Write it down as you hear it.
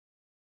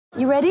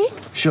You ready?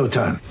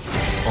 Showtime.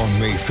 On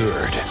May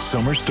 3rd,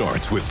 summer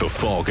starts with The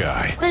Fall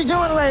Guy. Let's do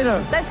it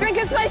later. Let's drink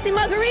a spicy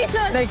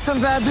margarita. Make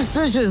some bad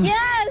decisions.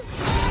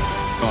 Yes!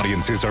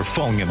 Audiences are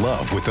falling in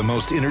love with the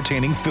most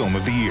entertaining film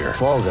of the year.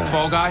 Fall Guy.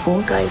 Fall Guy?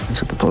 Fall guy.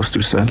 That's what the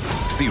poster said.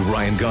 See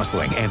Ryan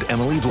Gosling and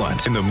Emily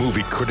Blunt in the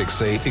movie critics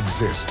say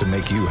exists to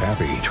make you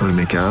happy. Trying to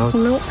make it out?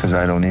 Nope. Because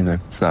I don't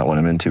either. It's not what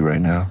I'm into right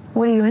now.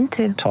 What are you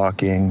into?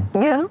 Talking.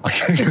 Yeah.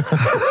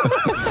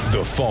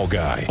 The Fall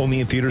Guy.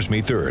 Only in theaters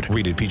May 3rd.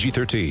 Rated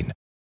PG-13.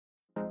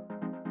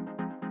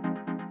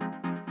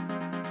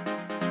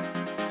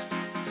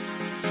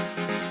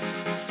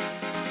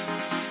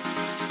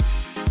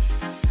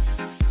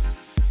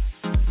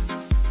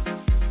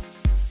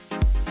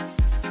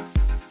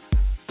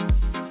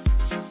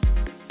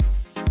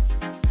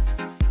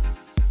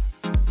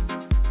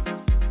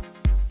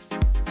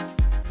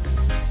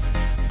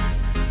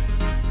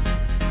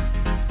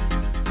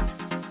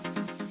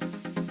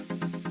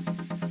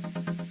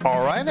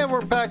 All right, and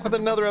we're back with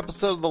another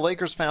episode of the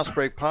Lakers Fast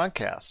Break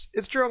podcast.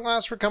 It's Gerald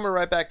Glassford coming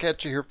right back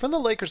at you here from the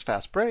Lakers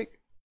Fast Break,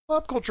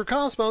 Pop Culture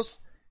Cosmos,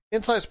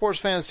 Inside Sports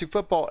Fantasy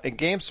Football, and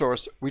Game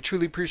Source. We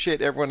truly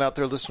appreciate everyone out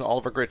there listening to all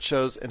of our great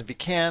shows, and if you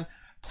can,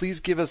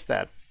 please give us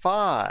that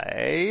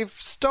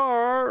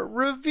 5-star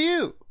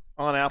review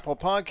on Apple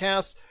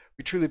Podcasts.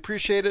 We truly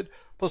appreciate it.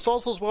 Plus,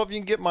 also as well, if you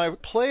can get my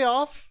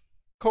playoff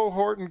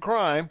cohort in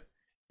crime,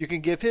 you can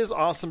give his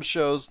awesome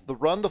shows, the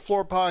Run the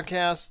Floor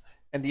podcast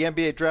and the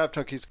NBA Draft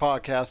Junkies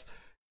podcast.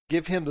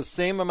 Give him the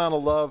same amount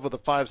of love with a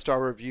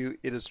 5-star review.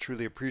 It is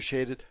truly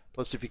appreciated.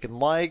 Plus, if you can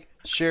like,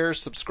 share,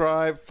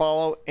 subscribe,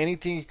 follow,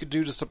 anything you could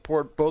do to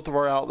support both of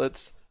our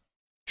outlets,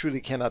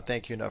 truly cannot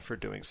thank you enough for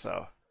doing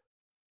so.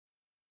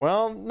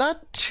 Well,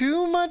 not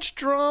too much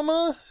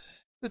drama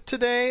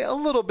today. A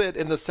little bit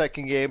in the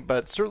second game,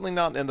 but certainly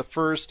not in the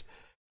first,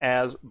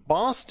 as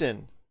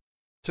Boston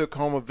took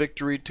home a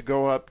victory to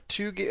go up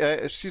 3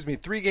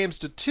 games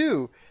to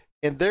 2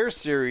 in their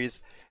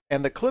series.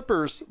 And the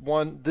Clippers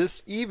won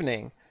this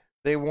evening.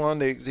 They won.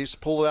 They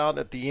just pulled out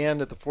at the end,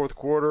 at the fourth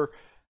quarter,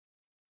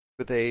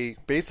 with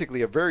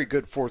basically a very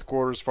good fourth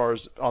quarter as far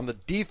as on the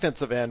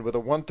defensive end, with a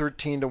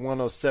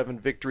 113-107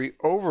 victory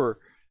over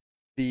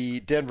the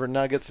Denver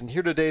Nuggets. And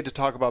here today to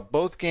talk about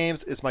both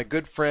games is my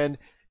good friend.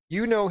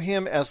 You know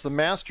him as the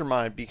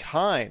mastermind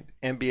behind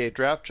NBA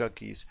Draft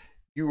Junkies.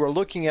 You are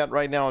looking at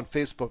right now on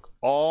Facebook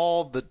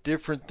all the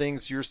different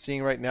things you're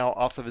seeing right now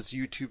off of his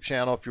YouTube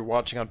channel, if you're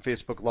watching on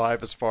Facebook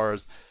Live, as far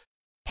as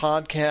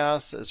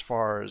podcasts, as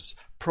far as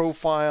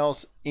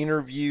profiles,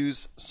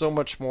 interviews, so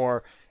much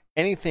more.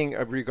 Anything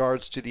in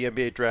regards to the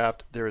NBA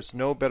draft, there is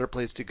no better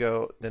place to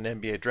go than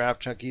NBA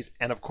Draft Junkies.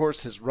 And of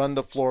course, his Run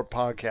the Floor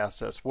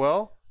podcast as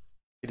well.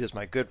 It is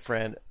my good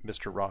friend,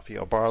 Mr.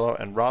 Rafael Barlow.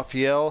 And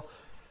Rafael,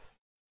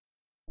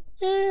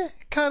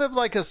 kind of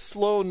like a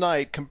slow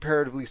night,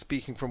 comparatively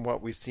speaking, from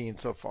what we've seen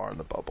so far in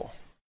the bubble.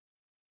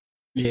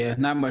 Yeah,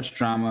 not much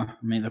drama.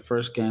 I mean, the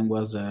first game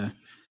was a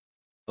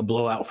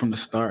blowout from the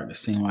start. It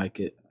seemed like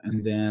it.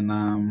 And then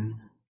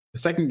the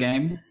second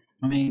game,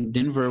 I mean,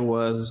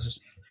 Denver's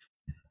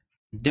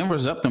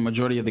up the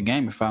majority of the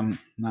game, if I'm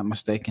not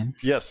mistaken.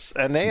 Yes,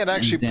 and they had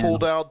actually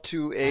pulled out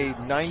to a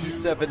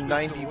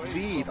 97-90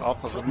 lead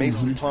off of a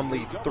Mason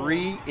Plumlee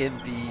 3 in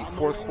the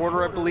fourth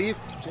quarter, I believe.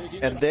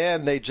 And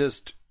then they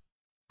just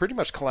pretty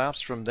much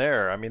collapsed from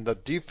there. I mean, the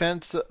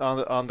defense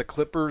on the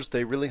Clippers,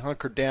 they really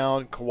hunkered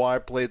down.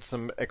 Kawhi played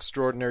some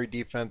extraordinary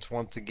defense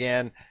once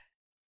again.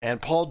 And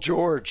Paul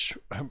George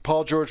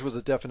was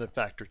a definite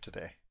factor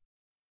today.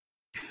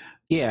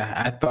 Yeah,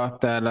 I thought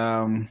that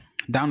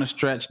down the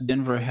stretch,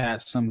 Denver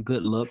had some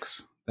good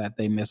looks that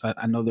they missed.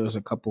 I know there was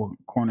a couple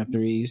corner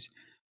threes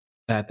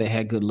that they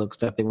had good looks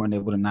that they weren't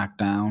able to knock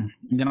down.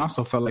 And then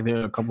also felt like there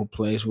were a couple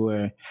plays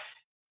where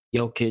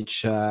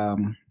Jokic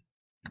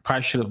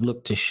probably should have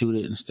looked to shoot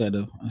it instead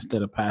of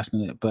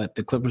passing it. But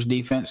the Clippers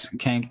defense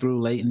came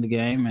through late in the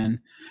game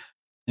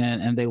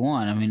and they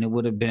won. I mean, it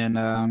would have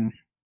been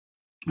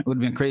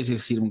crazy to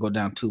see them go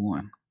down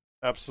 2-1.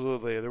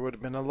 Absolutely. There would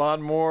have been a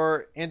lot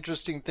more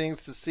interesting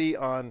things to see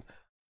on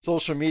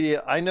social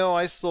media. I know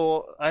I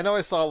saw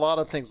a lot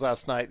of things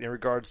last night in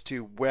regards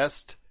to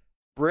West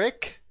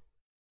Brick,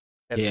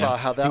 and saw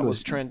how that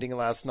was trending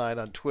last night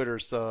on Twitter.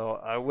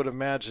 So I would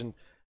imagine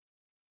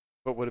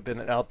what would have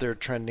been out there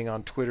trending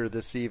on Twitter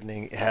this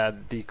evening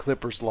had the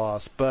Clippers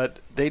lost. But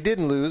they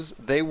didn't lose.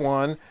 They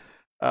won.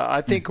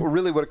 I think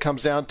really what it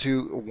comes down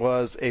to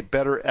was a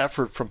better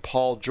effort from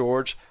Paul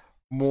George,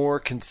 more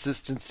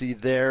consistency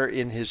there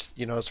in his,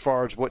 as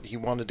far as what he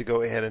wanted to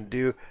go ahead and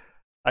do.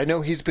 I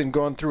know he's been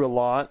going through a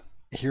lot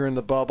here in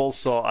the bubble,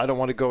 so I don't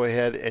want to go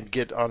ahead and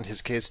get on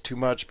his case too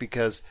much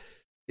because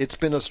it's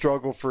been a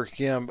struggle for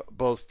him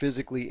both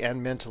physically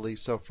and mentally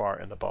so far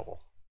in the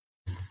bubble.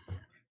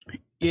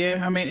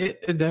 Yeah, I mean,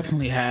 it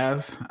definitely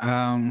has.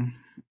 And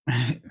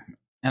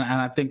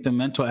I think the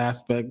mental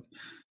aspect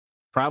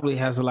probably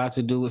has a lot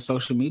to do with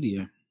social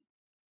media.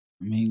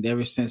 I mean,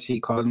 ever since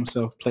he called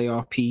himself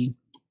Playoff P,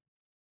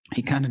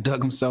 he kind of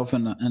dug himself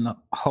in a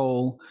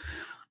hole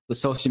with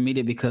social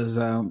media because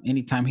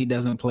anytime he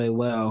doesn't play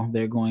well,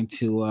 they're going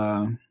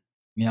to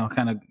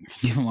kind of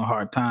give him a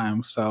hard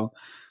time. So,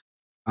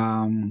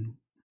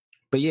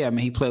 but yeah, I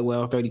mean, he played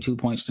well, 32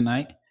 points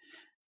tonight.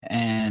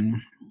 And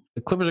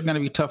the Clippers are going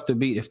to be tough to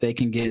beat if they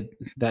can get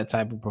that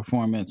type of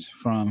performance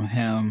from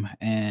him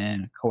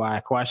and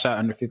Kawhi. Kawhi shot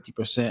under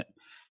 50%,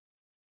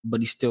 but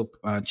he still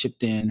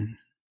chipped in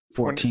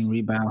 14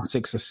 rebounds,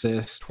 6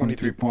 assists,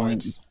 23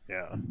 points.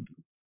 Yeah.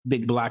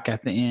 Big block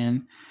at the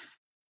end.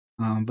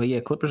 But yeah,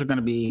 Clippers are going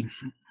to be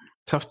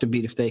tough to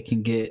beat if they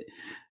can get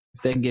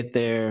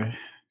their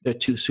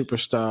two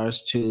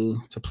superstars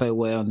to play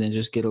well and then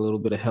just get a little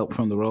bit of help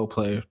from the role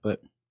players. But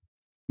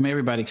I mean,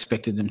 everybody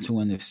expected them to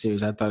win this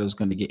series. I thought it was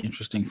going to get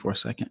interesting for a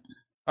second.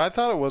 I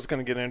thought it was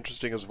going to get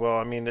interesting as well.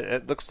 I mean,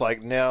 it looks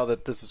like now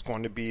that this is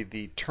going to be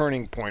the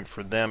turning point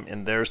for them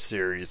in their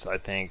series, I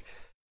think,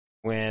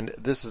 when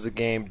this is a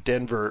game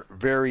Denver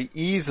very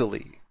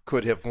easily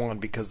could have won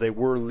because they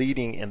were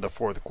leading in the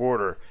fourth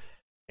quarter.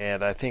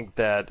 And I think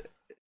that,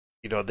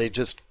 they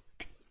just,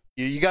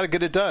 you got to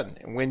get it done.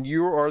 When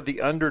you are the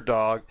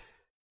underdog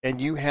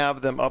and you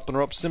have them up and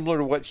up, similar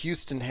to what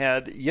Houston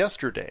had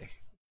yesterday.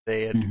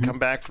 They had come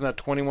back from that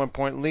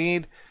 21-point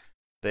lead.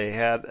 They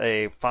had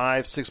a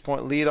 5-6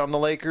 point lead on the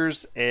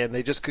Lakers, and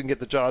they just couldn't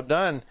get the job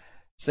done.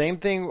 Same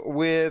thing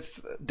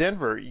with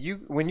Denver.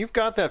 When you've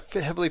got that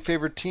heavily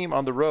favored team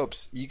on the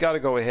ropes, you got to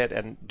go ahead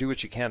and do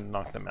what you can to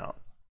knock them out.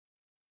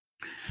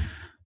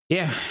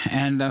 Yeah,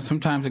 and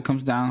sometimes it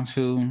comes down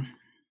to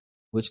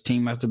which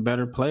team has the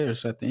better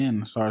players at the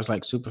end, as far as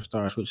like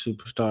superstars, which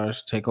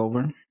superstars take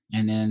over.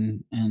 And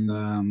then,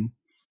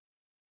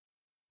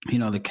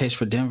 the case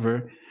for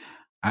Denver,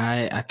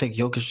 I think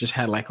Jokic just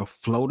had like a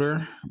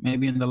floater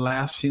maybe in the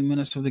last few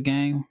minutes of the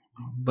game,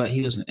 but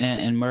he was,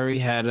 and Murray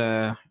had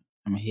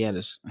he had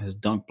his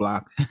dunk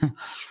blocked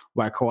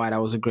by Kawhi.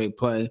 That was a great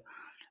play.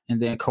 And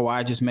then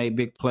Kawhi just made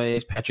big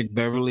plays. Patrick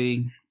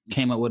Beverley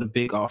came up with a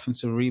big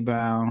offensive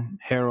rebound.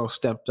 Harrell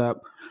stepped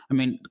up. I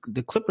mean,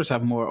 the Clippers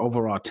have more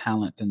overall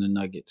talent than the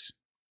Nuggets.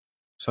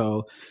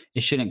 So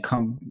it shouldn't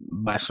come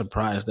by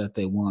surprise that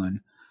they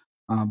won.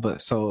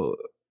 But so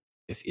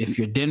if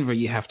you're Denver,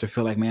 you have to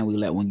feel like, man, we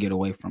let one get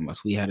away from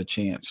us. We had a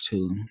chance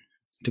to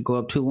go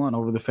up 2-1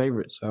 over the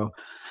favorites. So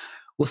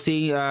we'll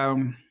see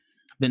the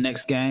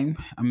next game.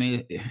 I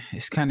mean,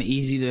 it's kind of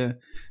easy to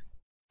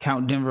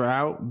count Denver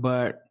out,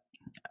 but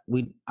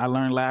I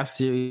learned last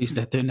series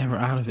that they're never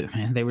out of it,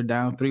 man. They were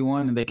down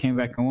 3-1 and they came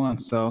back and won.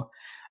 So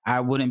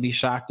I wouldn't be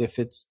shocked if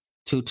it's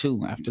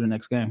 2-2 after the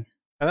next game.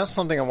 And that's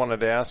something I wanted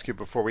to ask you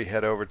before we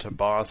head over to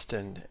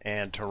Boston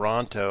and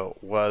Toronto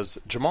was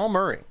Jamal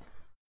Murray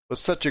was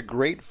such a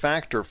great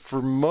factor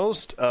for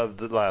most of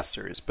the last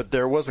series, but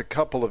there was a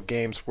couple of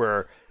games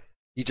where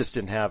he just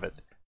didn't have it.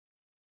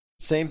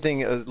 Same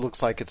thing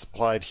looks like it's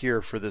applied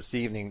here for this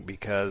evening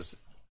because,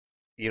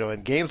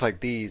 in games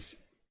like these,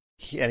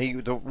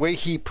 the way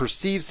he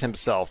perceives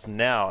himself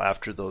now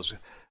after those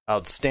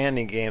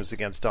outstanding games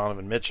against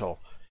Donovan Mitchell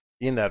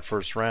in that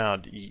first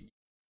round, he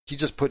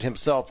just put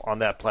himself on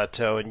that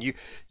plateau. And you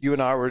and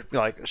I were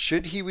like,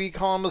 should we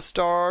call him a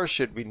star?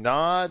 Should we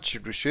not?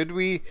 Should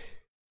we?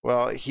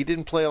 Well, he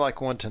didn't play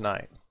like one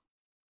tonight.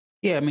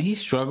 Yeah, I mean, he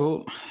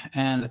struggled,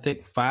 and I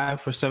think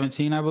 5 for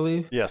 17, I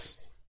believe. Yes.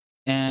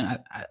 And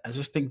I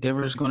just think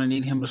Denver's going to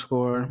need him to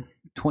score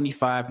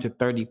 25 to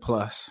 30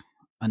 plus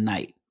a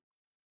night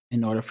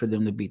in order for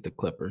them to beat the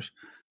Clippers.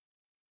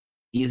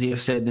 Easier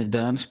said than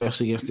done,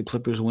 especially against the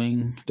Clippers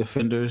wing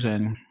defenders.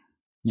 And,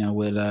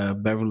 with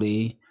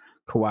Beverly,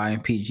 Kawhi,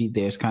 and PG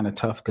there, it's kind of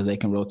tough because they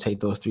can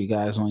rotate those three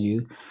guys on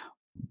you.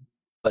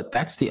 But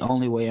that's the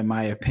only way, in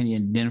my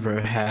opinion,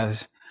 Denver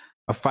has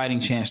a fighting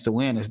chance to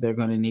win is they're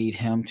going to need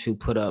him to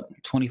put up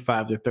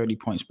 25 to 30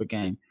 points per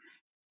game.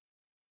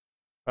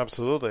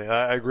 Absolutely.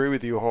 I agree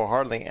with you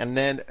wholeheartedly. And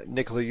then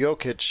Nikola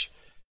Jokic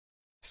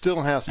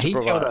still has to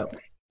provide.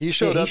 He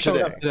showed up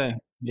today.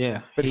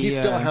 Yeah. But he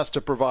still has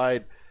to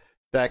provide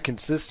that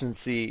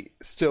consistency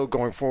still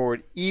going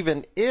forward,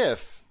 even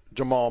if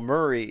Jamal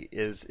Murray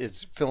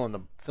is filling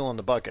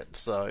the bucket.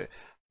 So, I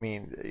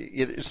mean,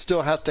 it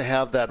still has to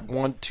have that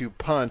 1-2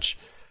 punch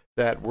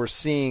that we're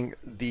seeing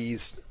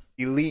these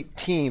elite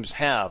teams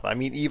have. I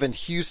mean, even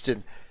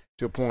Houston,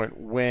 to a point,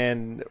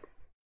 when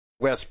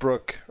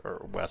Westbrook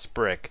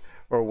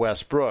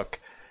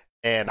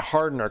and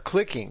Harden are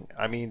clicking,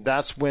 I mean,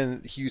 that's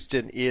when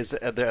Houston is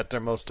at their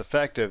most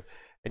effective.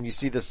 And you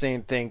see the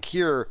same thing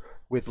here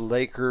with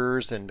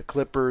Lakers and the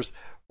Clippers.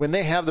 When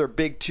they have their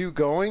big two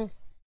going,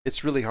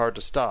 it's really hard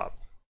to stop.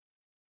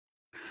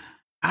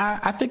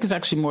 I think it's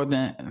actually more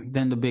than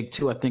the big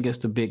two. I think it's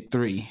the big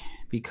three,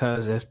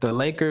 because if the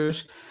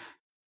Lakers,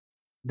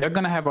 they're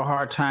going to have a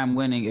hard time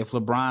winning if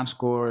LeBron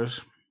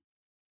scores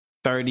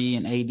 30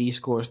 and AD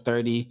scores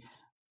 30,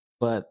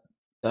 but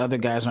the other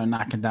guys are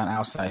knocking down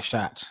outside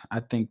shots.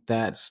 I think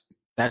that's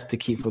the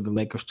key for the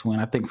Lakers to win.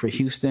 I think for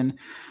Houston,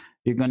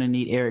 you're going to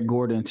need Eric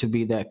Gordon to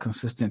be that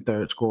consistent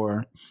third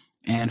scorer.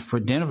 And for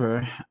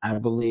Denver, I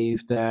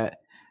believe that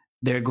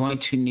they're going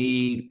to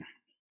need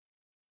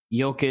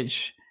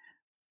Jokic,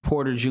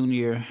 Porter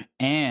Jr.,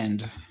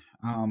 and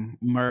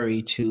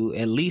Murray to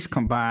at least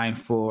combine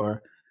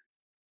for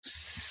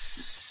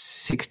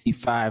 6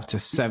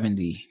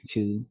 65-70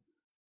 to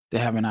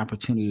have an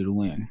opportunity to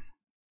win.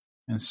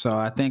 And so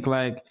I think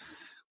I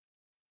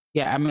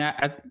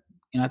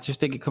just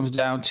think it comes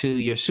down to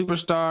your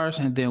superstars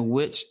and then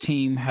which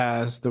team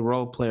has the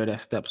role player that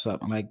steps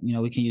up. Like,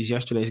 we can use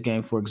yesterday's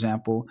game, for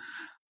example.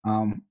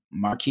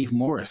 Markieff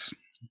Morris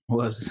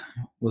was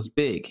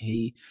big.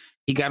 He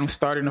got him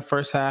started in the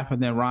first half,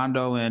 and then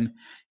Rondo and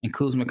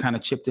Kuzma kind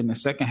of chipped in the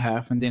second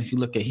half. And then if you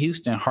look at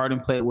Houston, Harden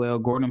played well,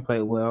 Gordon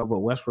played well, but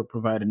Westbrook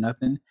provided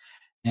nothing.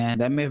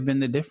 And that may have been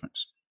the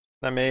difference.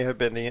 That may have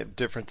been the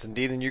difference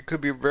indeed. And you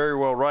could be very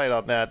well right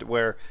on that,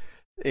 where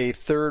a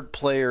third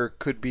player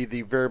could be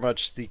very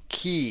much the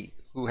key,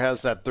 who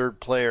has that third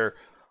player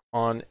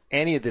on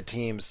any of the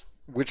teams,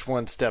 which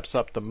one steps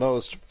up the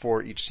most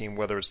for each team,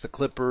 whether it's the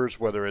Clippers,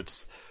 whether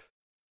it's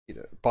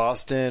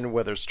Boston,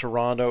 whether it's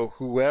Toronto,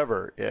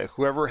 whoever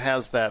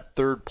has that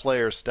third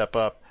player step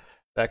up,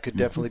 that could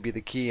definitely be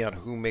the key on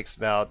who makes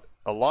it out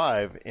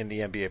alive in the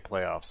NBA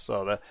playoffs.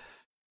 So that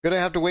going to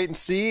have to wait and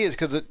see, is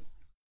because it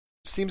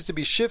seems to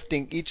be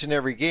shifting each and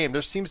every game.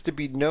 There seems to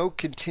be no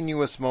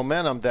continuous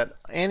momentum that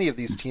any of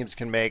these teams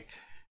can make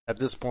at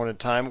this point in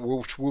time,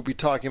 which we'll be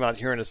talking about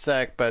here in a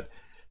sec. But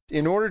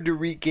in order to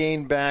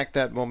regain back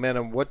that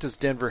momentum, what does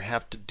Denver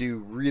have to do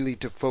really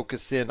to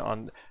focus in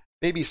on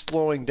maybe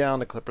slowing down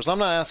the Clippers? I'm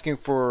not asking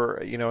for,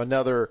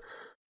 another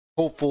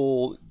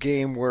hopeful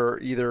game where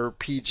either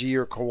PG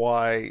or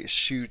Kawhi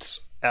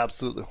shoots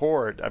absolutely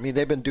horrid. I mean,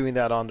 they've been doing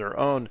that on their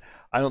own.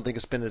 I don't think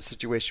it's been a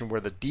situation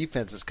where the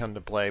defense has come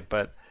to play,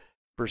 but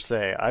per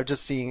se, I've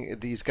just seen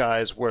these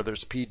guys, whether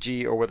it's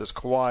PG or whether it's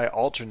Kawhi,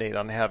 alternate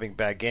on having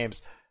bad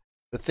games.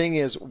 The thing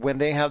is, when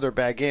they have their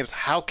bad games,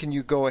 how can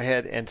you go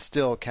ahead and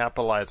still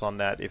capitalize on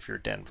that if you're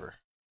Denver?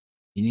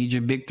 You need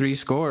your big three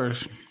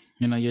scorers.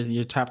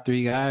 Your top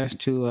three guys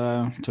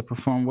to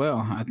perform well.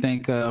 I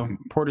think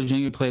Porter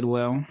Jr. played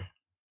well,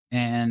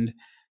 and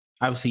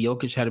obviously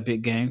Jokic had a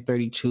big game,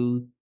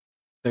 32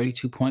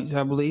 points,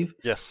 I believe.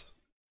 Yes.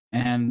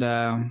 And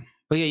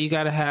but yeah, you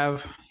got to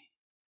have.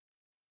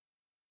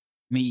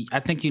 I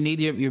think you need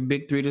your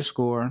big three to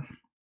score,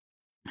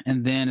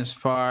 and then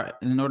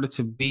in order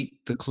to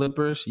beat the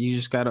Clippers, you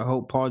just got to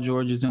hope Paul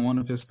George is in one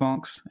of his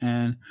funks,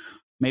 and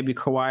maybe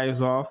Kawhi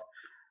is off.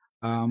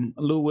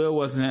 Lou Will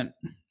wasn't.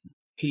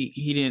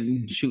 He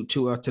didn't shoot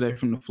too well today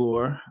from the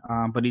floor,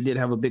 but he did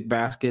have a big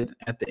basket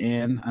at the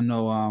end. I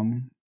know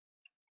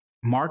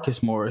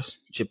Marcus Morris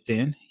chipped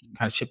in. He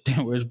kind of chipped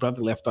in where his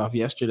brother left off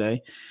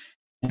yesterday,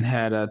 and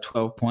had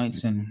 12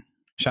 points and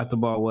shot the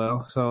ball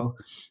well. So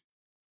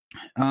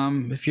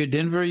if you're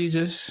Denver, you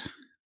just,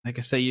 like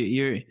I say,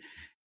 you're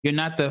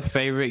not the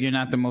favorite. You're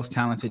not the most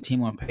talented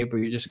team on paper.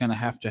 You're just going to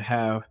have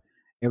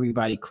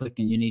everybody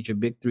clicking. You need your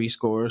big three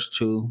scorers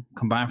to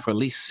combine for at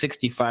least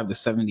 65 to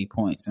 70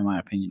 points, in my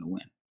opinion, to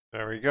win.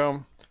 There we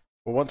go.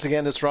 Well, once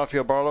again, it's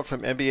Rafael Barlow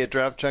from NBA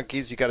Draft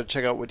Junkies. You got to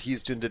check out what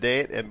he's doing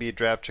today at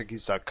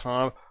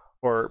NBADraftJunkies.com,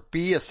 or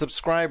be a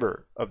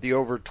subscriber of the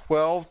over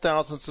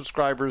 12,000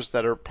 subscribers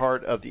that are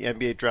part of the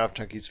NBA Draft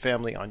Junkies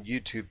family on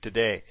YouTube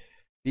today.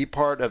 Be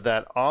part of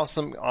that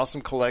awesome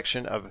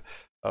collection of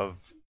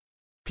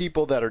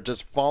people that are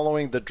just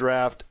following the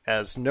draft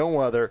as no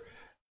other.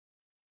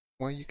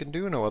 Well, you can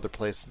do no other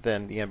place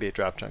than the NBA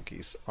Draft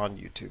Junkies on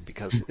YouTube,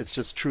 because it's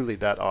just truly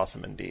that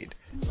awesome indeed.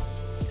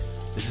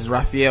 This is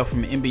Raphael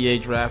from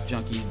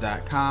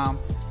NBADraftJunkies.com,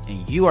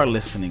 and you are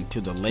listening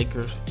to the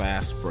Lakers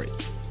Fast Break.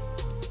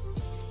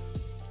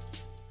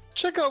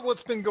 Check out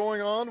what's been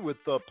going on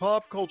with the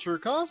Pop Culture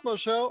Cosmos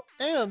Show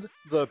and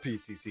the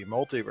PCC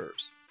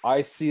Multiverse.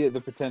 I see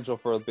the potential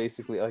for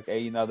basically like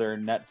another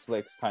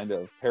Netflix kind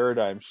of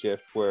paradigm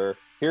shift, where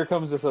here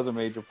comes this other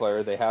major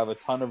player. They have a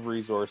ton of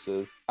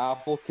resources.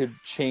 Apple could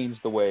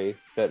change the way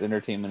that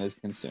entertainment is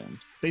consumed.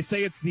 They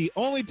say it's the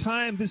only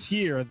time this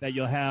year that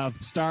you'll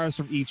have stars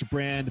from each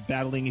brand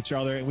battling each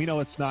other, and we know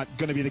it's not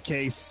going to be the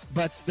case,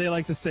 but they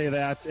like to say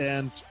that,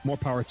 and more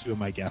power to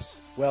them, I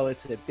guess. Well,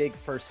 it's a big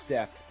first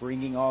step,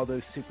 bringing all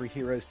those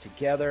superheroes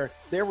together.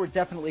 There were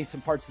definitely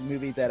some parts of the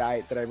movie that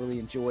I really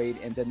enjoyed,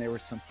 and then there were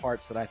some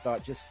parts that I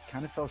thought just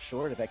kind of fell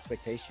short of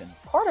expectation.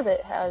 Part of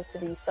it has to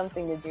be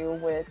something to do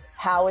with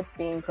how it's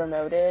being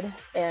promoted,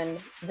 and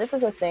this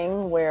is a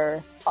thing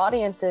where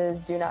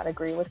audiences do not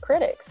agree with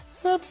critics.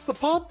 That's the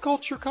Pop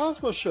Culture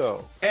Cosmos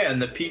Show.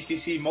 And the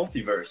PCC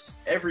Multiverse,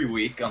 every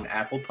week on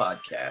Apple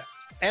Podcasts.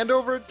 And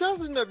over a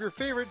dozen of your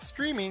favorite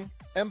streaming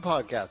and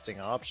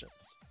podcasting options.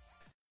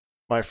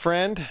 My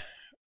friend,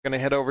 we're going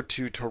to head over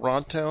to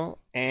Toronto,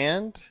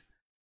 and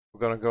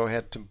we're going to go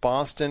ahead to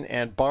Boston.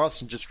 And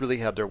Boston just really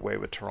had their way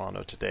with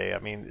Toronto today. I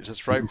mean,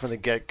 just right from the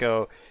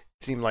get-go,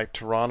 it seemed like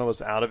Toronto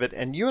was out of it.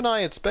 And you and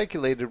I had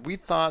speculated, we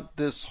thought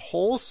this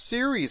whole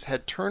series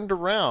had turned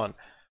around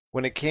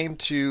when it came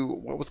to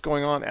what was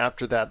going on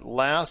after that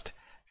last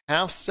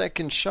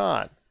half-second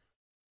shot.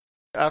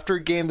 After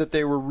a game that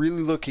they were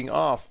really looking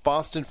off,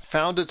 Boston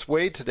found its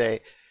way today,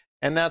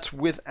 and that's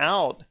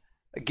without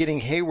getting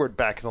Hayward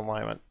back in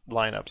the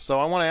lineup. So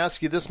I want to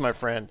ask you this, my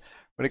friend.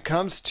 When it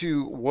comes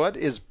to what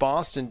is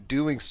Boston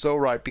doing so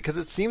right, because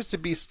it seems to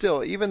be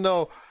still, even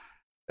though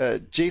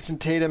Jason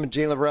Tatum and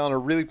Jaylen Brown are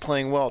really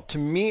playing well. To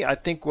me, I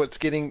think what's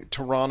getting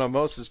Toronto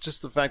most is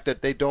just the fact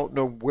that they don't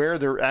know where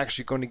they're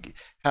actually going to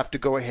have to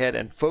go ahead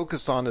and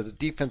focus on as a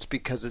defense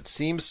because it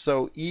seems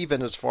so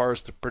even as far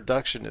as the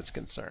production is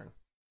concerned.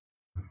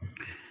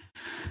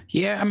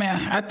 Yeah, I mean,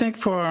 I think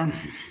for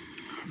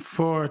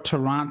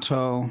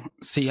Toronto,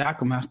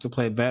 Siakam has to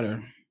play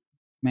better.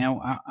 Man,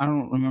 I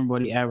don't remember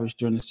what he averaged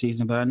during the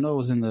season, but I know it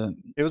was in the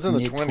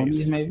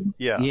 20s, maybe.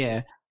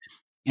 Yeah.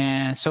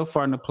 And so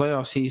far in the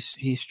playoffs,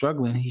 he's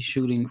struggling. He's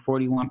shooting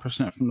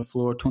 41% from the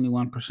floor,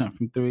 21%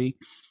 from three.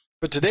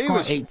 But today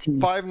was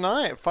 5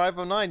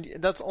 of 9.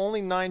 That's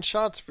only 9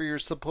 shots for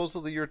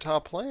supposedly your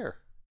top player.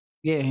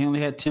 Yeah, he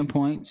only had 10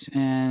 points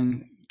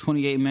and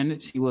 28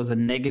 minutes. He was a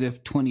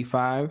negative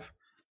 25.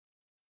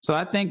 So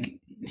I think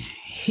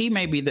he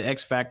may be the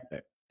X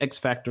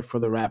factor for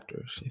the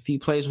Raptors. If he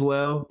plays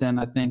well, then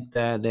I think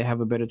that they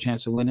have a better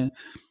chance of winning.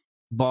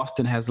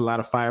 Boston has a lot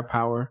of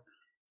firepower,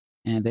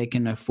 and they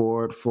can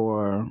afford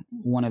for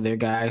one of their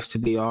guys to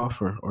be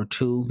off or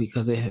two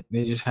because they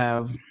just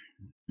have.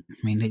 I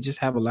mean, they just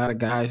have a lot of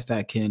guys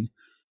that can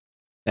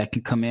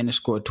come in and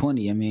score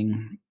 20. I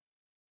mean,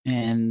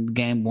 and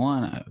game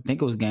one, I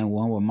think it was game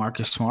one where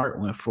Marcus Smart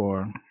went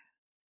for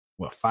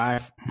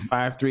five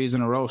threes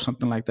in a row,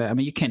 something like that. I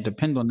mean, you can't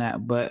depend on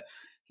that, but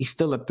he's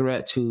still a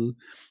threat to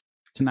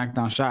knock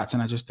down shots.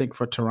 And I just think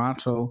for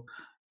Toronto,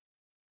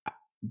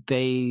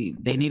 they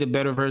need a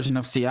better version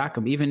of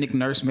Siakam. Even Nick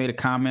Nurse made a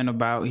comment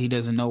about he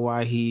doesn't know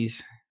why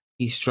he's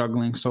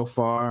struggling so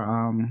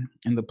far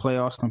in the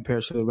playoffs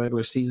compared to the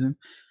regular season.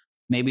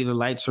 Maybe the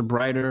lights are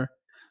brighter.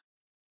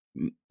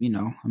 You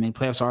know, I mean,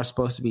 playoffs are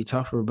supposed to be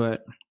tougher,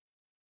 but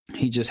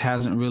he just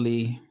hasn't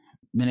really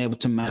been able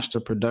to match the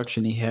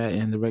production he had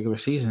in the regular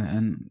season.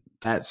 And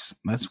that's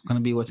going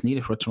to be what's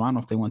needed for Toronto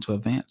if they want to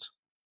advance.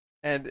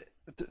 And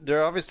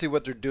they're obviously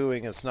what they're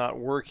doing is not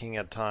working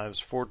at times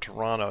for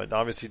Toronto. It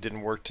obviously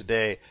didn't work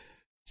today.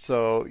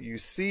 So you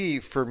see,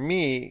 for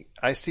me,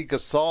 I see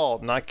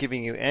Gasol not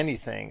giving you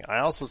anything. I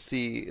also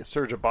see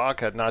Serge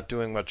Ibaka not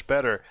doing much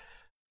better.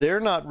 They're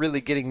not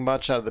really getting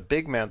much out of the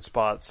big man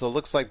spot. So it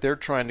looks like they're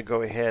trying to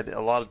go ahead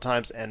a lot of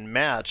times and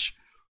match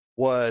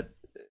what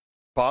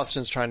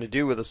Boston's trying to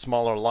do with a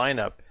smaller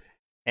lineup.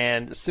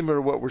 And similar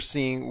to what we're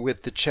seeing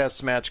with the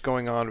chess match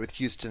going on with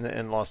Houston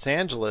and Los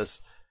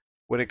Angeles,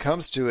 when it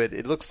comes to it,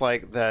 it looks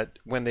like that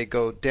when they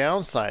go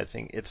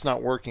downsizing, it's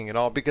not working at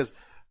all.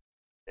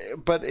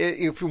 But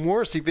if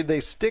worse, if they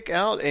stick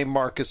out a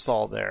Marcus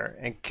Gasol there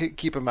and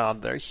keep him out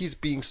of there, he's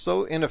being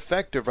so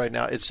ineffective right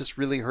now. It's just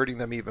really hurting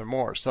them even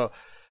more. So,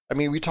 I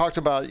mean, we talked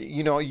about,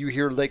 you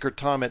hear Laker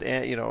Tom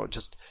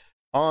just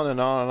on and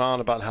on and on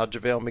about how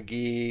JaVale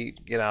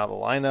McGee get out of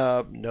the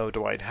lineup, no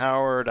Dwight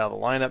Howard out of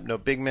the lineup, no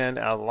big men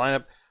out of the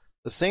lineup.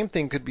 The same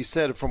thing could be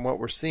said from what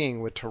we're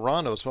seeing with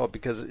Toronto as well,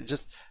 because it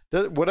just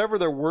whatever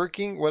they're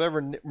working,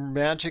 whatever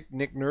magic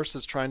Nick Nurse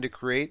is trying to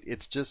create,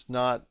 it's just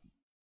not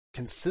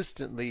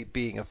consistently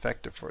being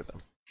effective for them.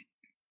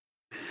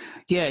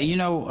 Yeah,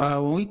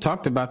 when we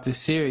talked about this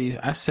series,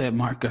 I said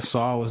Marc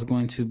Gasol was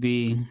going to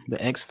be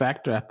the X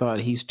factor. I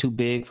thought he's too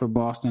big for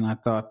Boston. I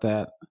thought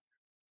that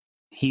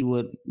he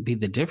would be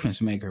the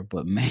difference maker,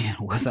 but man,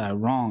 was I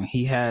wrong.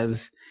 He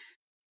has,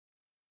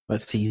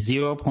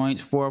 0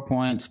 points, 4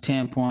 points,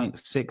 10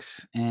 points,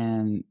 6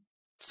 and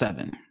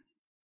 7.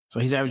 So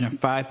he's averaging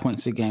 5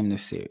 points a game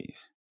this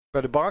series.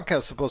 But Ibaka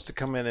is supposed to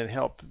come in and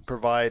help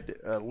provide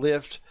a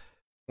lift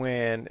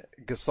when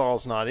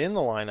Gasol's not in the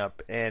lineup,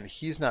 and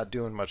he's not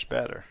doing much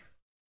better.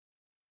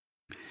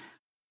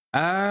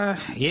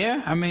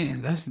 Yeah, I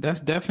mean, that's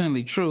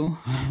definitely true.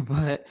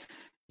 But,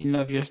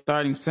 if your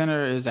starting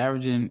center is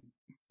averaging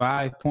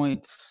 5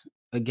 points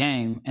a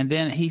game, and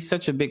then he's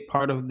such a big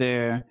part of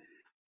their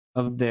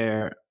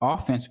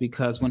offense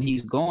because when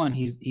he's going,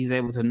 he's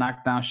able to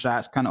knock down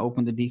shots, kind of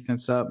open the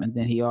defense up, and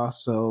then he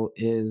also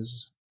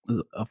is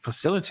a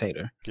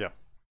facilitator. Yeah.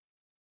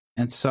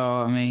 And so,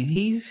 I mean,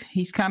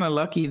 he's kind of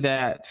lucky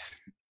that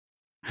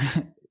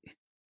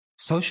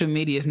social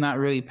media is not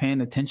really paying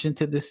attention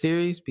to this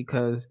series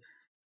because,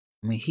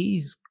 I mean,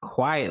 he's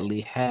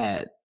quietly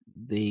had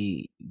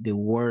the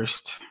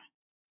worst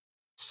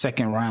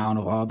second round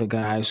of all the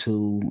guys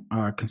who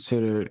are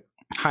considered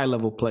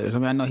high-level players. I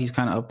mean, I know he's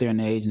kind of up there in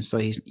age, and so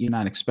you're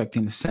not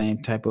expecting the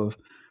same type of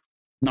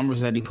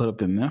numbers that he put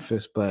up in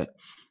Memphis, but,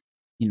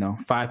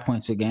 5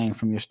 points a game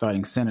from your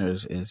starting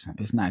centers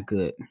is not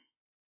good.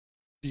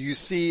 Do you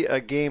see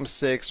a game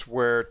 6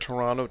 where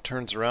Toronto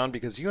turns around?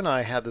 Because you and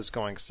I had this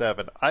going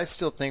 7. I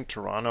still think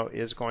Toronto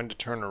is going to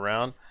turn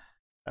around.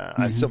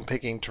 I'm still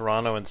picking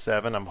Toronto in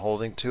 7. I'm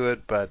holding to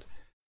it. But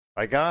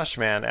my gosh,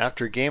 man,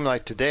 after a game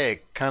like today,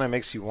 it kind of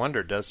makes you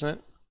wonder, doesn't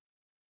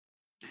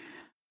it?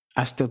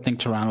 I still think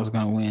Toronto's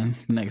going to win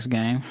the next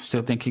game. I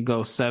still think he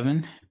goes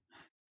 7.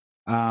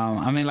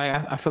 I mean,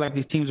 I feel like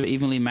these teams are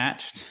evenly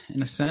matched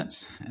in a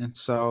sense. And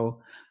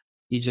so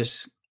you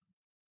just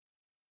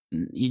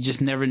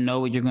never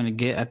know what you're going to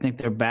get. I think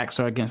their backs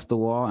are against the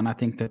wall, and I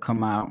think they'll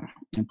come out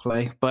and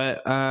play.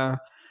 But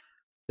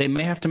they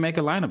may have to make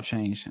a lineup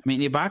change. I mean,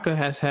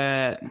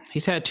 Ibaka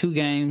he's had 2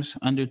 games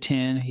under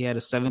 10. He had a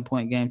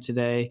 7-point game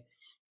today.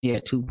 He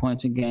had 2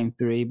 points in game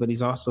 3, but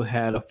he's also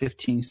had a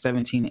 15,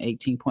 17,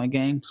 18-point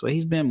game. So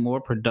he's been more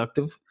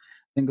productive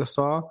than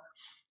Gasol.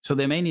 So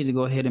they may need to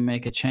go ahead and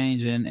make a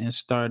change and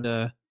start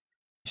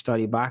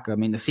Ibaka. I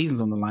mean, the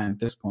season's on the line at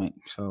this point.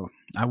 So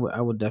I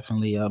would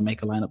definitely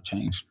make a lineup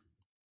change.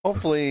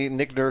 Hopefully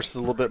Nick Nurse is a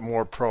little bit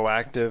more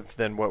proactive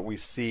than what we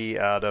see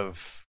out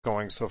of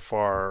going so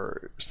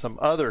far some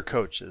other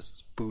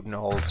coaches,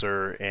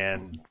 Budenholzer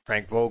and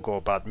Frank Vogel,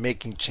 about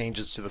making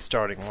changes to the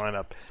starting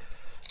lineup.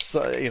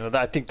 So,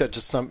 I think that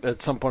just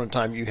at some point in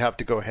time you have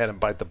to go ahead and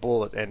bite the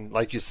bullet. And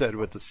like you said,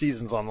 with the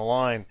seasons on the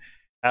line,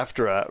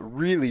 after a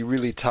really,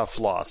 really tough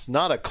loss,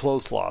 not a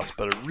close loss,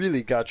 but it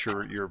really got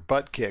your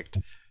butt kicked,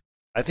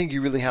 I think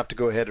you really have to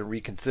go ahead and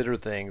reconsider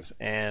things.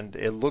 And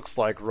it looks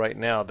like right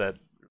now that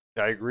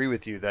I agree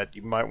with you that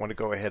you might want to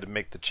go ahead and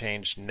make the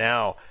change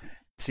now,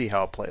 see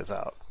how it plays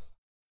out.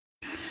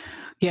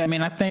 Yeah, I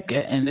mean, I think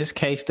in this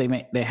case they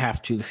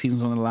have to. The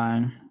season's on the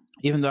line.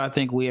 Even though I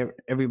think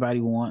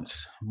everybody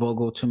wants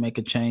Vogel to make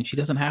a change, he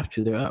doesn't have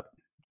to. They're up.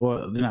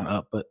 Well, they're not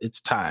up, but it's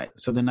tied.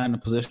 So they're not in a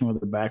position where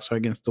their backs are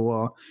against the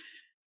wall.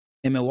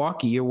 In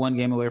Milwaukee, you're 1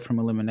 game away from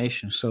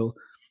elimination. So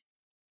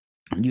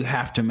you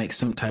have to make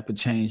some type of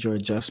change or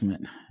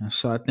adjustment. And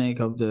so I think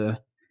of the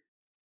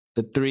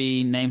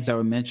 3 names that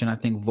were mentioned, I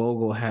think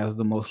Vogel has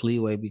the most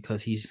leeway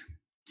because he's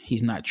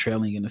not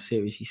trailing in the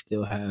series. He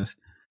still has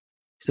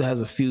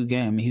a few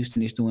games. I mean,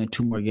 Houston needs to win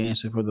 2 more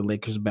games before the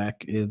Lakers'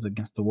 back is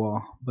against the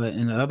wall. But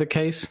in the other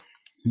case,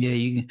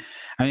 yeah,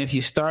 if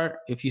you start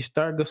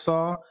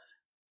Gasol,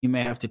 you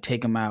may have to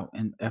take him out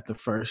at the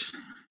first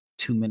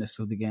 2 minutes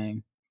of the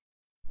game.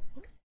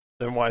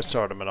 Then why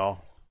start him at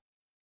all?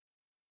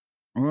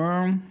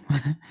 I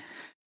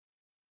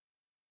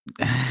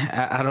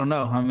don't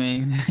know. I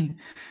mean,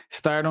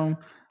 start him,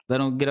 let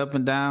him get up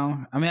and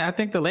down. I mean, I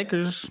think the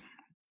Lakers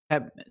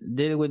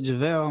did it with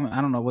JaVale.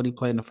 I don't know what he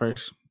played in the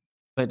first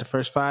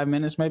 5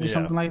 minutes, maybe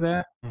something like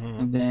that. Mm-hmm.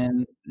 And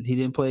then he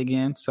didn't play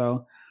again.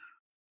 So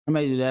I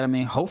may do that. I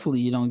mean,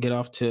 hopefully you don't get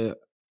off to,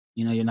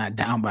 you're not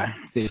down by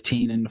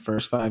 15 in the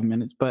first 5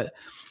 minutes. But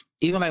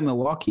even like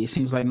Milwaukee, it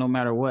seems like no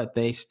matter what,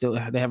 they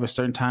have a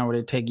certain time where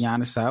they take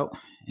Giannis out.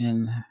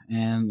 And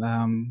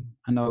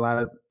I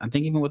know I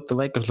think even with the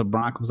Lakers,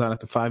 LeBron comes out at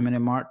the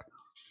 5-minute mark.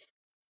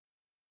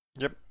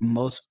 Yep.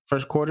 Most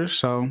first quarters.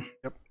 So,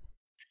 yep.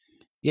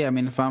 Yeah, I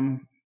mean,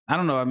 I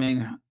don't know. I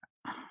mean,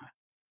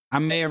 I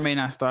may or may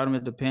not start him.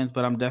 It depends,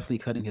 but I'm definitely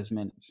cutting his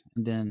minutes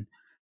and then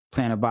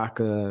playing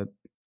Ibaka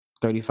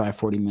 35,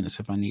 40 minutes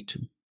if I need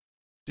to.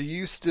 Do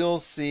you still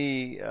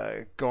see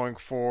going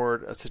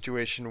forward a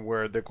situation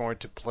where they're going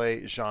to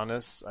play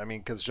Giannis? I mean,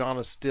 because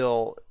Giannis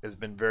still has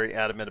been very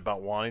adamant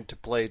about wanting to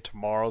play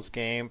tomorrow's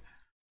game,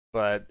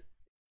 but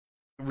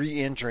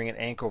re-injuring an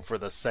ankle for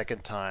the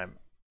second time.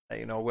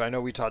 I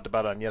know we talked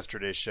about it on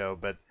yesterday's show,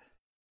 but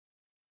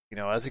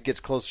as it gets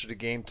closer to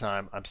game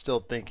time, I'm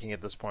still thinking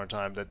at this point in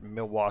time that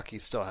Milwaukee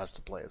still has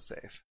to play it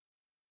safe.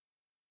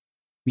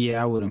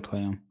 Yeah, I wouldn't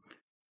play him.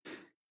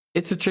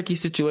 It's a tricky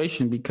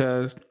situation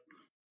because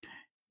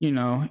you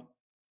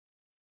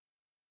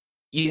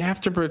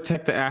have to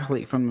protect the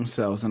athlete from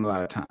themselves in a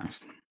lot of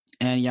times.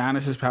 And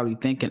Giannis is probably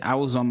thinking, I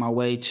was on my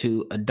way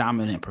to a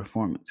dominant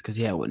performance because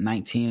he had,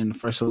 19 in the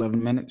first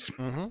 11 minutes?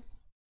 Mm-hmm.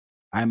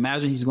 I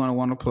imagine he's going to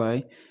want to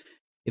play.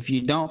 If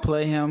you don't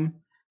play him,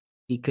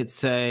 he could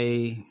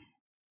say,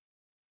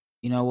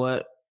 you know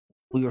what?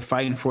 We were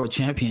fighting for a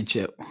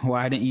championship.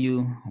 Why didn't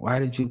you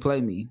play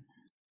me?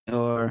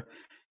 Or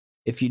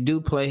if you do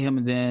play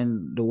him,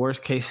 then the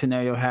worst case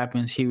scenario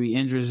happens. He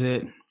re-injures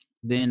it.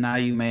 Then now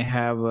you may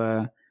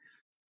have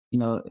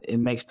it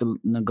makes the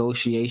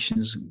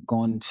negotiations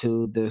going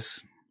into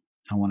this.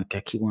 I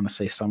keep wanting to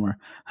say summer,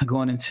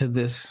 going into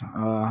this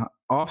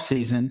off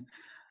season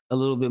a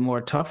little bit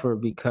more tougher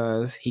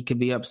because he could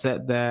be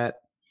upset that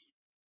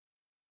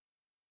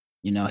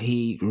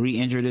he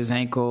re-injured his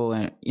ankle,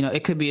 and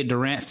it could be a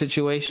Durant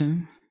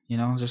situation.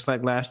 Just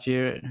like last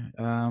year,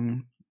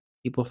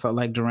 people felt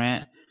like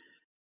Durant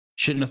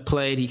shouldn't have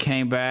played. He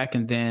came back,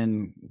 and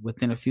then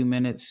within a few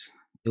minutes,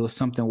 it was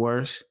something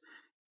worse.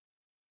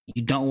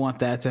 You don't want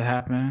that to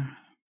happen,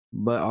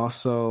 but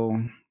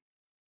also,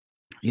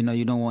 you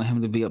don't want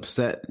him to be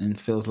upset and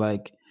feels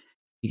like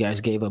you guys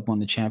gave up on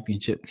the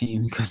championship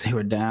team because they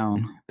were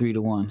down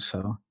 3-1.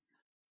 So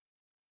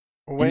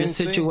in this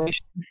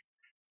situation,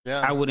 yeah,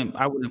 I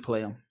wouldn't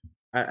play him.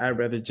 I'd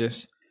rather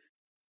just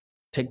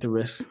take the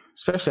risk,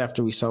 especially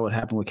after we saw what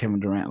happened with Kevin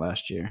Durant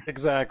last year.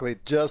 Exactly.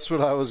 Just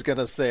what I was going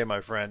to say,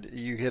 my friend.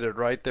 You hit it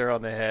right there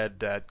on the head,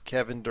 that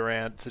Kevin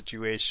Durant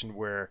situation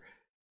where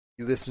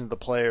you listened to the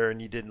player and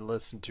you didn't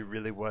listen to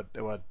really what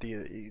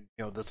the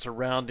the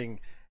surrounding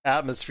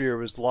atmosphere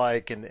was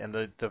like and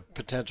the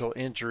potential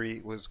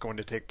injury was going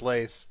to take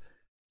place.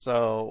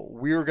 So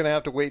we were going to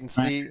have to wait and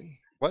see.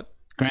 What?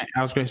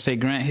 I was going to say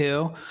Grant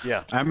Hill.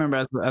 Yeah. I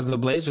remember as a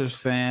Blazers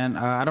fan,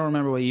 I don't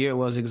remember what year it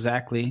was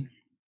exactly.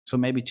 So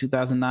maybe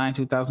 2009,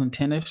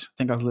 2010-ish. I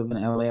think I was living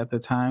in LA at the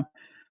time.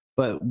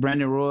 But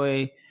Brandon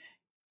Roy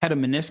had a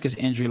meniscus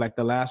injury like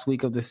the last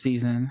week of the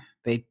season.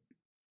 I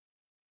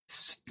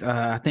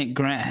think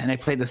Grant, and they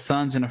played the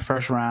Suns in the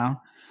first round.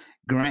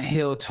 Grant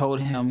Hill told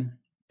him,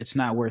 it's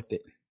not worth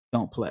it.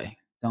 Don't play.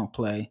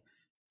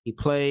 He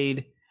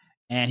played,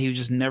 and he was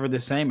just never the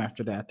same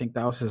after that. I think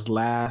that was his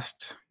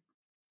last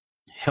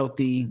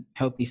healthy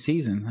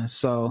season. And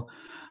so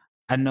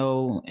I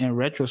know in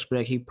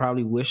retrospect, he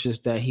probably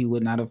wishes that he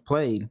would not have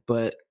played,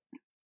 but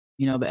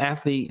the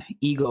athlete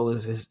ego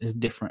is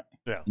different.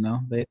 Yeah.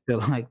 They feel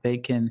like they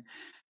can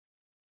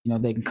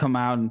come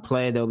out and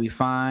play, they'll be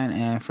fine.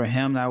 And for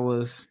him, that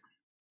was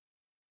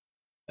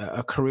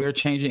a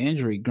career-changing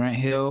injury. Grant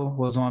Hill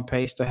was on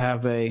pace to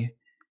have a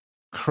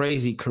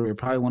crazy career,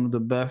 probably one of the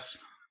best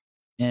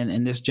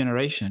in this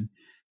generation.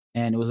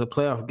 And it was a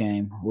playoff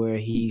game where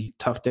he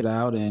toughed it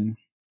out and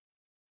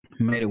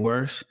made it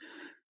worse.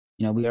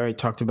 We already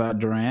talked about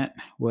Durant,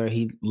 where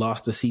he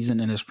lost the season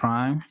in his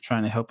prime,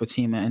 trying to help a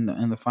team in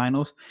the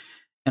finals.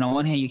 And on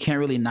one hand, you can't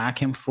really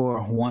knock him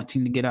for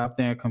wanting to get out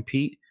there and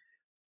compete.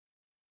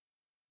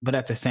 But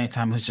at the same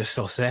time, it's just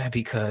so sad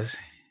because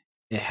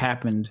it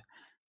happened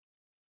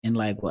in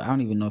I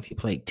don't even know if he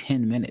played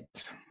 10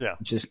 minutes. Yeah.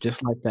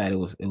 Just like that, it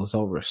was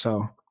over.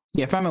 So,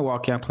 yeah, if I'm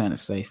Milwaukee, I'm playing it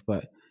safe,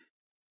 but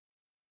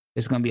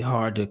it's going to be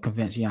hard to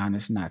convince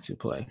Giannis not to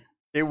play.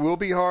 It will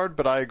be hard,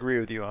 but I agree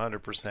with you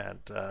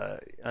 100%.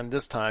 And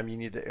this time, you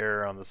need to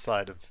err on the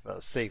side of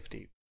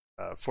safety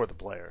for the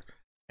player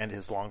and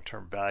his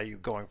long-term value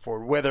going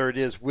forward, whether it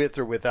is with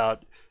or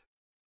without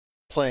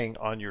playing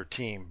on your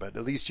team. But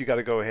at least you got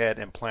to go ahead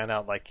and plan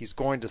out like he's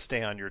going to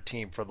stay on your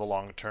team for the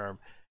long term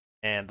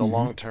and the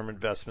long-term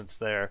investments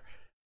there.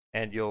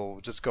 And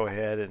you'll just go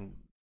ahead and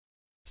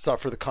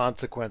suffer the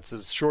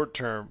consequences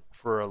short-term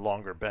for a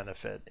longer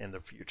benefit in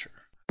the future.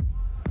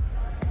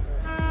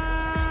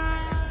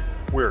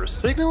 We're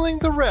signaling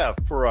the ref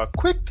for a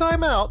quick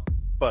timeout,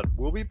 but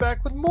we'll be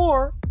back with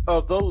more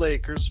of the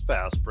Lakers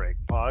Fast Break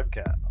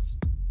podcast.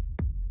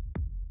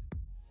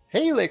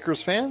 Hey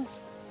Lakers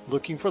fans,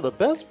 looking for the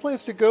best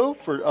place to go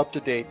for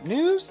up-to-date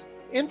news,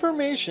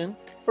 information,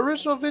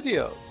 original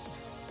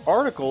videos,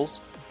 articles,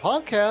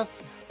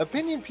 podcasts,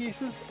 opinion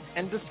pieces,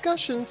 and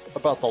discussions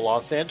about the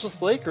Los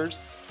Angeles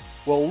Lakers?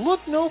 Well,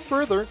 look no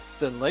further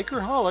than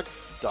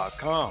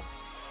Lakerholics.com.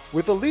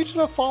 With a legion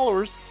of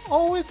followers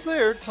always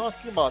there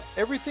talking about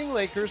everything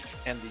Lakers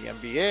and the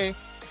NBA,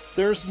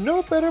 there's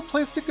no better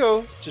place to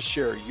go to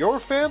share your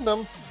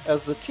fandom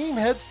as the team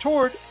heads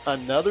toward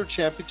another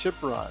championship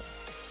run.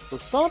 So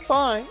stop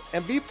by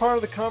and be part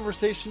of the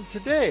conversation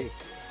today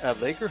at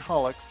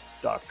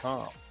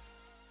Lakerholics.com.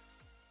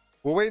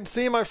 We'll wait and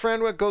see, my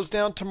friend, what goes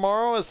down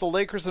tomorrow as the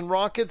Lakers and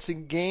Rockets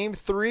in Game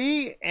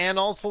 3. And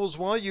also as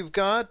well, you've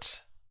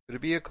got, could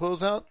it be a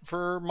closeout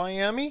for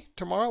Miami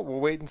tomorrow? We'll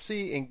wait and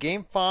see. In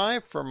Game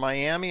 5 for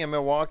Miami and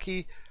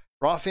Milwaukee,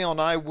 Raphael and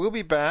I will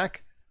be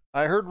back.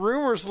 I heard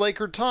rumors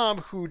Laker Tom,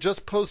 who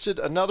just posted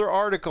another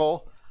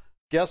article.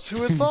 Guess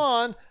who it's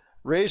on?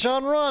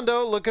 Rajon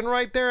Rondo, looking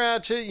right there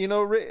at you. You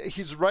know,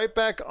 he's right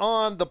back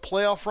on the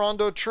playoff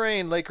Rondo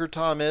train, Laker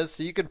Tom is.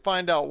 So you can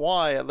find out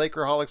why at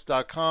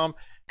Lakerholics.com.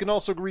 You can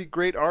also read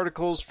great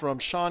articles from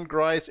Sean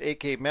Grice,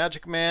 a.k.a.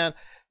 Magic Man,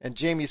 and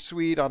Jamie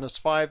Sweet on his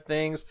 5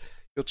 things.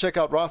 You'll check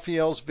out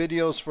Raphael's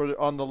videos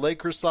on the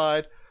Lakers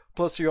side.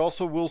 Plus, you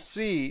also will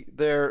see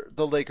the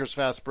Lakers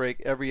Fast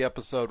Break every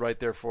episode right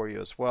there for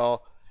you as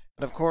well.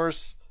 And of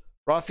course,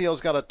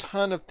 Raphael's got a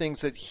ton of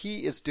things that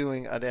he is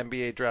doing at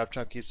NBA Draft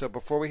Junkies. So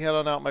before we head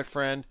on out, my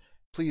friend,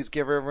 please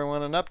give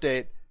everyone an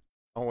update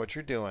on what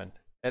you're doing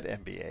at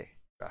NBA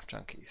Draft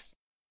Junkies.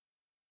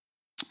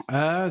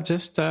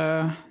 Just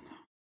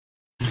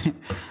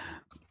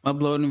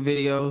uploading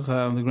videos,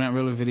 the Grant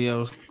Riller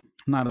videos.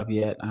 Not up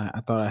yet.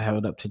 I thought I'd have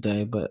it up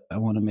today, but I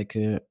want to make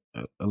a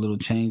little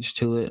change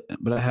to it.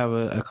 But I have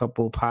a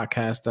couple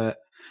podcasts that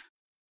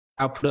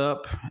I'll put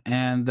up,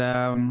 and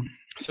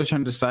still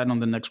trying to decide on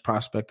the next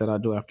prospect that I'll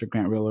do after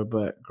Grant Riller,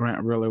 but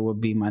Grant Riller will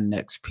be my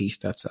next piece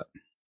that's up.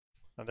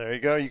 Well, there you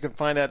go. You can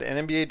find that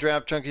at NBA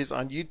Draft Junkies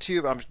on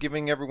YouTube. I'm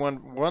giving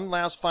everyone one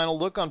last final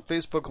look on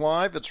Facebook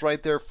Live. It's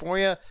right there for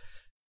you.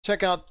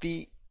 Check out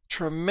the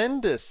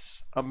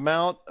tremendous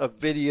amount of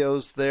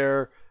videos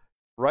there,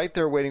 right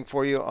there waiting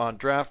for you on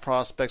draft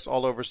prospects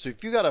all over. So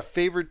if you got a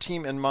favorite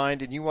team in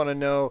mind and you want to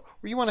know,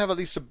 or you want to have at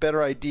least a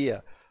better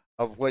idea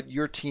of what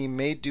your team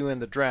may do in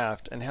the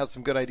draft and have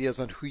some good ideas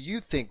on who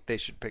you think they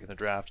should pick in the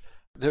draft,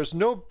 there's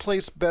no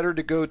place better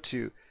to go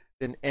to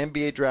than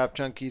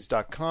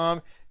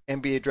NBADraftJunkies.com,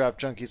 NBA Draft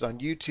Junkies on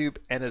YouTube,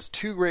 and his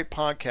 2 great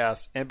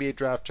podcasts, NBA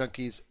Draft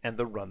Junkies and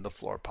the Run the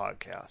Floor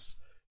podcast.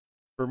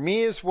 For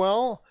me as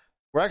well,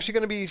 we're actually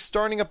going to be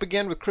starting up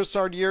again with Chris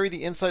Ardieri,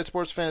 the Inside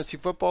Sports Fantasy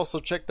Football, so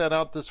check that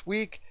out this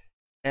week.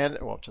 And,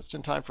 well, just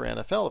in time for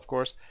NFL, of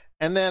course.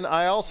 And then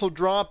I also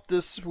dropped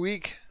this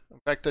week, in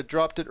fact, I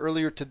dropped it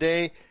earlier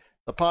today,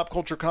 the Pop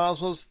Culture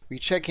Cosmos. We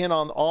check in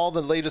on all the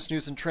latest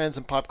news and trends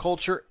in pop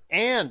culture.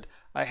 And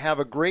I have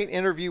a great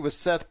interview with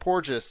Seth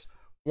Porges,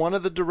 one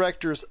of the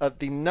directors of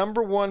the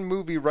 #1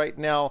 movie right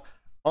now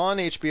on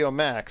HBO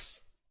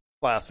Max,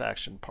 Class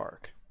Action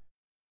Park.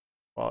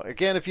 Well,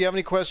 again, if you have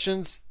any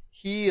questions,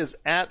 he is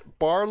at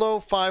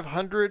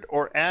Barlow500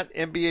 or at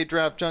NBA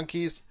Draft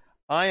Junkies.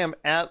 I am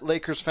at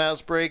Lakers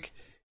Fast Break.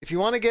 If you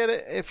want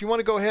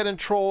to go ahead and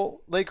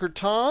troll Laker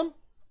Tom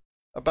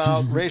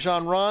about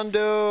Rajon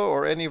Rondo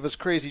or any of his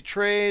crazy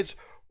trades,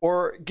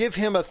 or give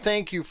him a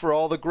thank you for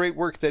all the great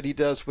work that he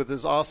does with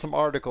his awesome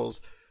articles,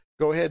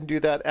 go ahead and do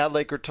that at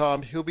Laker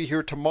Tom. He'll be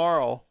here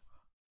tomorrow,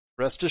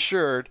 rest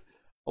assured,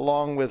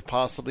 along with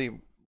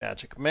possibly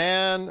Magic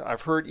Man.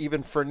 I've heard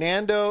even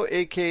Fernando,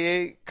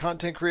 aka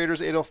Content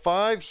Creators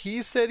 805.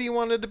 He said he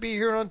wanted to be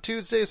here on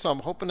Tuesday, so I'm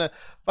hoping to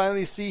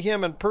finally see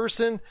him in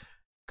person.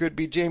 Could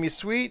be Jamie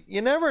Sweet.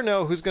 You never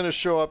know who's going to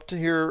show up to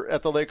here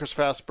at the Lakers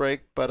Fast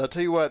Break, but I'll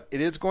tell you what,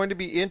 it is going to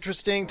be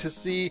interesting to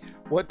see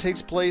what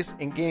takes place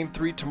in Game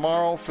 3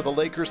 tomorrow for the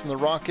Lakers and the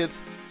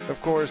Rockets.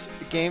 Of course,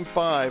 Game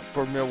 5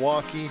 for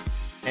Milwaukee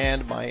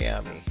and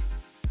Miami.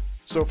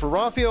 So for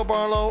Rafael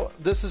Barlow,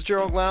 this is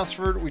Gerald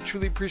Glassford. We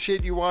truly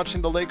appreciate you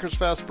watching the Lakers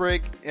Fast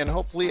Break, and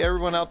hopefully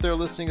everyone out there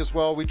listening as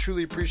well. We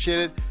truly appreciate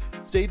it.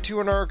 Stay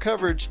tuned on our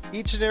coverage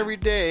each and every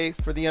day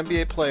for the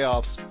NBA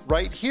playoffs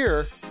right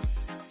here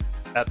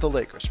at the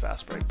Lakers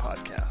Fast Break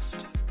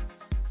Podcast.